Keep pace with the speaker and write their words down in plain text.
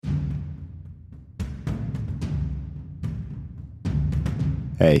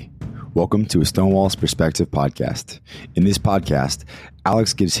Hey, welcome to a Stonewall's Perspective podcast. In this podcast,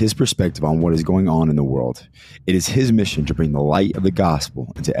 Alex gives his perspective on what is going on in the world. It is his mission to bring the light of the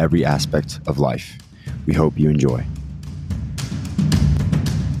gospel into every aspect of life. We hope you enjoy.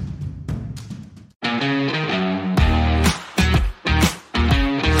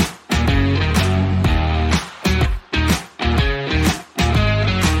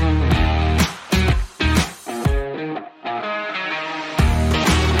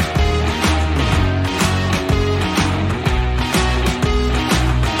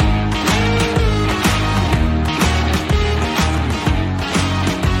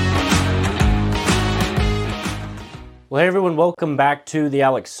 Well, hey everyone, welcome back to the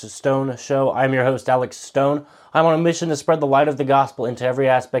Alex Stone Show. I'm your host, Alex Stone. I'm on a mission to spread the light of the gospel into every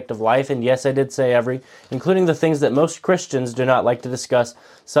aspect of life, and yes, I did say every, including the things that most Christians do not like to discuss,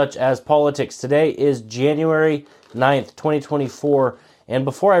 such as politics. Today is January 9th, 2024, and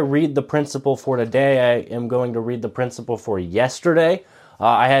before I read the principle for today, I am going to read the principle for yesterday.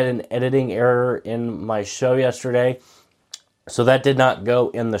 I had an editing error in my show yesterday, so that did not go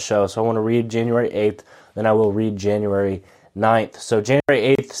in the show. So I want to read January 8th, then I will read January 9th. So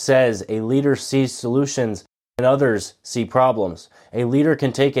January 8th says, a leader sees solutions and others see problems. A leader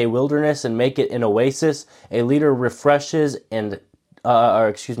can take a wilderness and make it an oasis. A leader refreshes a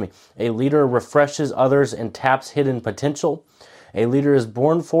leader refreshes others and taps hidden potential. A leader is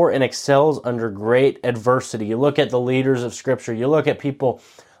born for and excels under great adversity. You look at the leaders of Scripture. You look at people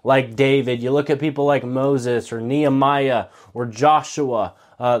like David. You look at people like Moses or Nehemiah or Joshua.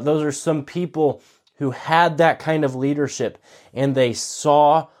 Those are some people who had that kind of leadership, and they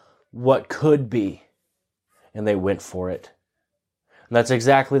saw what could be, and they went for it. And that's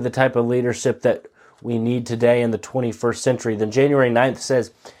exactly the type of leadership that we need today in the 21st century. Then January 9th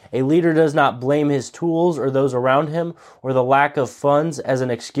says, a leader does not blame his tools or those around him or the lack of funds as an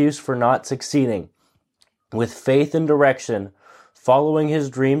excuse for not succeeding. With faith and direction, following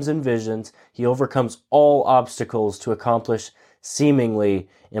his dreams and visions, he overcomes all obstacles to accomplish seemingly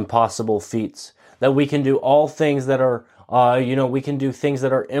impossible feats. That we can do all things that are, we can do things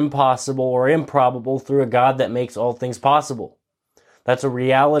that are impossible or improbable through a God that makes all things possible. That's a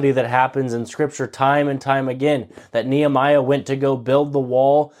reality that happens in Scripture time and time again. That Nehemiah went to go build the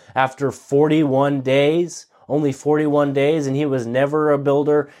wall after 41 days, only 41 days, and he was never a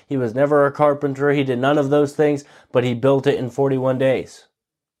builder, he was never a carpenter, he did none of those things, but he built it in 41 days.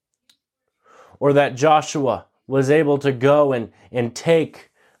 Or that Joshua was able to go and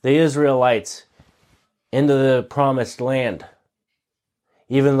take the Israelites into the promised land,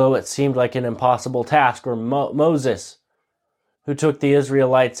 even though it seemed like an impossible task. Or Moses, who took the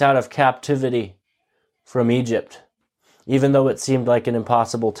Israelites out of captivity from Egypt, even though it seemed like an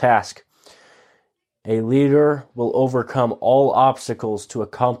impossible task. A leader will overcome all obstacles to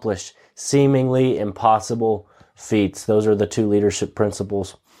accomplish seemingly impossible feats. Those are the two leadership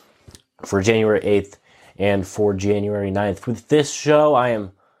principles for January 8th and for January 9th. With this show, I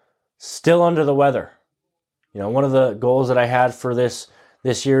am still under the weather. One of the goals that I had for this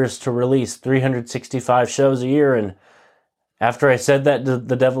year is to release 365 shows a year, and after I said that,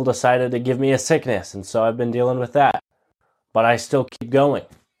 the devil decided to give me a sickness, and so I've been dealing with that. But I still keep going.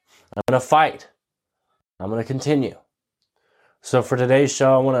 I'm going to fight. I'm going to continue. So for today's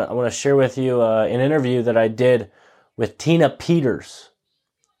show, I want to share with you an interview that I did with Tina Peters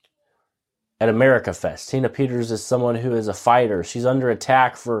at America Fest. Tina Peters is someone who is a fighter. She's under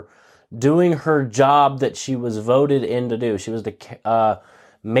attack for doing her job that she was voted in to do. She was the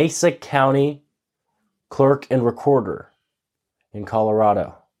Mesa County clerk and recorder in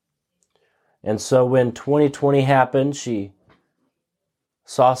Colorado. And so when 2020 happened, she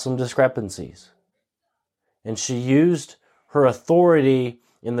saw some discrepancies. And she used her authority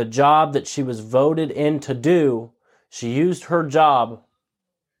in the job that she was voted in to do. She used her job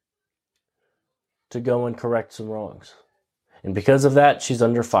to go and correct some wrongs. And because of that, she's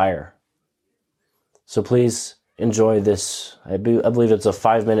under fire. So please enjoy this. I believe it's a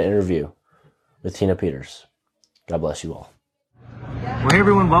 5-minute interview with Tina Peters. God bless you all. Well, hey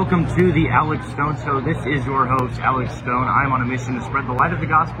everyone, welcome to the Alex Stone Show. This is your host, Alex Stone. I'm on a mission to spread the light of the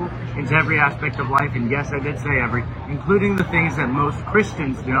gospel into every aspect of life, and yes, I did say every, including the things that most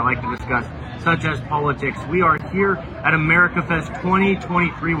Christians do not like to discuss, such as politics. We are here at America Fest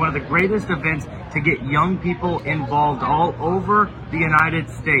 2023, one of the greatest events to get young people involved all over the United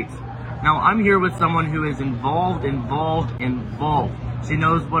States. Now, I'm here with someone who is involved. She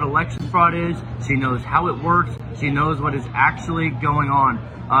knows what election fraud is. She knows how it works. She knows what is actually going on.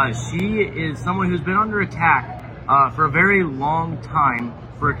 She is someone who's been under attack for a very long time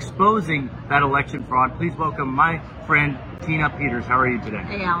for exposing that election fraud. Please welcome my friend, Tina Peters. How are you today?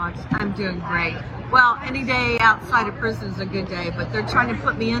 Hey, Alex. I'm doing great. Well, any day outside of prison is a good day, but they're trying to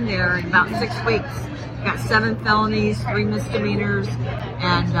put me in there in about 6 weeks. Got 7 felonies, 3 misdemeanors,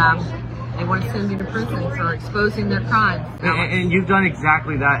 and they want to send me to prison for exposing their crimes. And you've done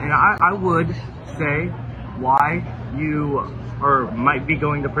exactly that. And I would say why you might be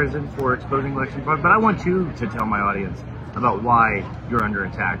going to prison for exposing election fraud, but I want you to tell my audience about why you're under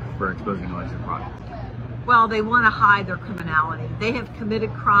attack for exposing election fraud. Well, they want to hide their criminality. They have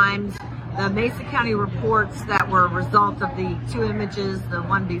committed crimes. The Mesa County reports that were a result of the 2 images, the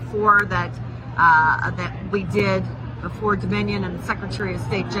one before that we did before Dominion and the Secretary of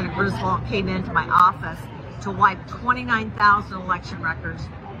State, Jenna Griswold, came into my office to wipe 29,000 election records,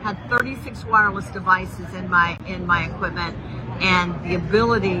 had 36 wireless devices in my equipment, and the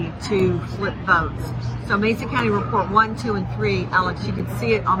ability to flip votes. So Mesa County Report 1, 2, and 3, Alex, you can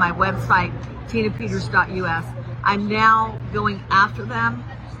see it on my website, tinapeters.us. I'm now going after them.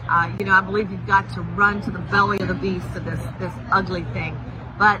 I believe you've got to run to the belly of the beast of this ugly thing.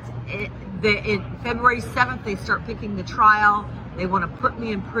 But February 7th, they start picking the trial. They want to put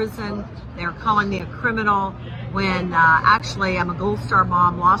me in prison. They're calling me a criminal when actually I'm a Gold Star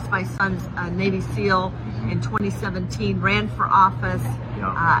mom, lost my son's Navy SEAL in 2017, ran for office,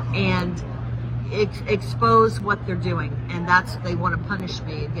 and expose what they're doing. And they want to punish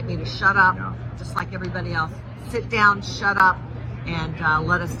me and get me to shut up, just like everybody else. Sit down, shut up, and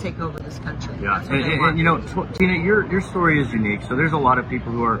let us take over this country. Yeah, and Tina, your story is unique. So there's a lot of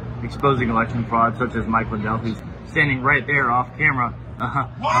people who are exposing election fraud, such as Mike Lindell, who's standing right there off camera.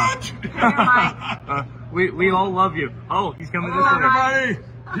 What? We all love you. Oh, he's coming this way. Everybody,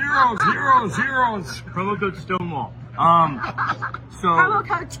 heroes. Promo code Stonewall. Promo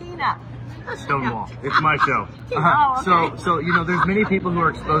code Tina. Stonewall. It's my show. Okay. So there's many people who are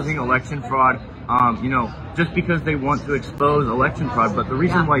exposing election fraud. Just because they want to expose election fraud, but the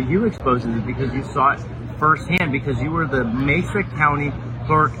reason why you expose it is because you saw it firsthand, because you were the Mesa County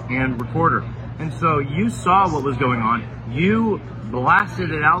clerk and recorder. And so you saw what was going on. You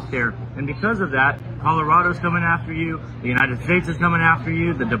blasted it out there. And because of that, Colorado's coming after you. The United States is coming after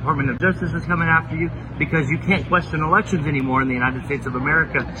you. The Department of Justice is coming after you, because you can't question elections anymore in the United States of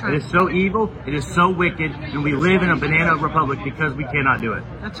America. Right. It is so evil. It is so wicked. And we live in a banana republic because we cannot do it.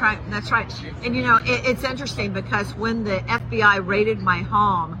 That's right. And it's interesting because when the FBI raided my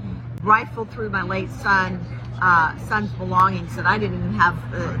home, rifled through my late son's belongings that I didn't even have,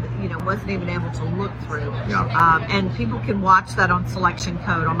 wasn't even able to look through. Yeah. And people can watch that on selection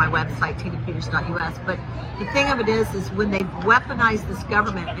code on my website, tinapeters.us. But the thing of it is when they've weaponized this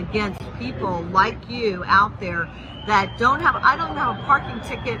government against people like you out there that I don't have a parking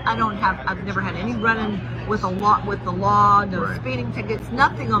ticket. I've never had any run-in with the law, no Right. speeding tickets,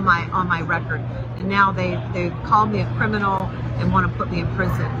 nothing on my record. And now they've called me a criminal and want to put me in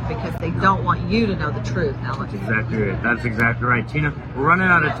prison because they don't want you to know the truth, Alex. That's exactly right. Tina, we're running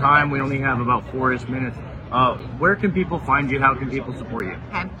out of time. We only have about 4-ish minutes. Where can people find you? How can people support you?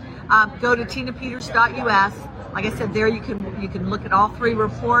 Okay. Go to tinapeters.us. Like I said, there you can look at all 3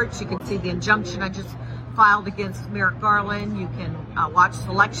 reports. You can see the injunction I just filed against Merrick Garland. You can watch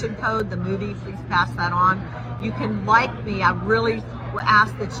Selection Code, the movie. Please pass that on. You can like me. I really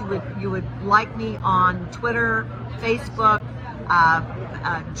ask that you would like me on Twitter, Facebook,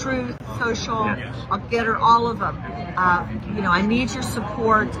 Truth Social. Yes. I'll get her all of them. I need your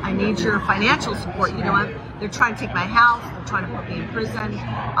support. I need your financial support. They're trying to take my house. They're trying to put me in prison.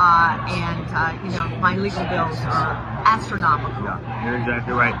 My legal bills are astronomical. Yeah, you're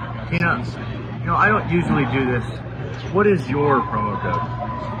exactly right. Tina, I don't usually do this. What is your promo code?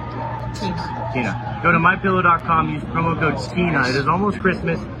 Tina. Go to mypillow.com, use promo code Tina. It is almost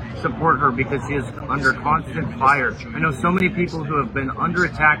Christmas. Support her because she is under constant fire. I know so many people who have been under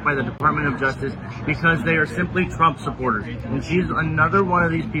attack by the Department of Justice because they are simply Trump supporters. And she's another one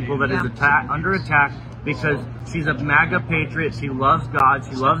of these people that is under attack because she's a MAGA patriot. She loves God,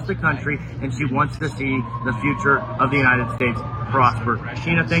 she loves the country, and she wants to see the future of the United States prosper.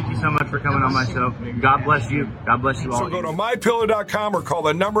 Tina, thank you so much for coming on my show. God bless you. God bless you all. So go to mypillow.com or call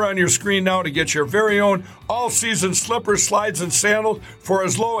the number on your screen now to get your very own all-season slippers, slides, and sandals for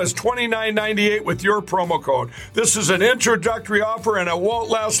as low as $29.98 with your promo code. This is an introductory offer and it won't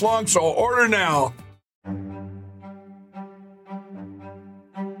last long, so order now.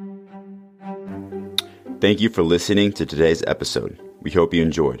 Thank you for listening to today's episode. We hope you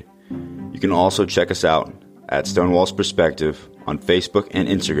enjoyed. You can also check us out at Stonewall's Perspective on Facebook and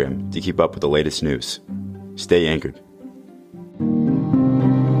Instagram to keep up with the latest news. Stay anchored.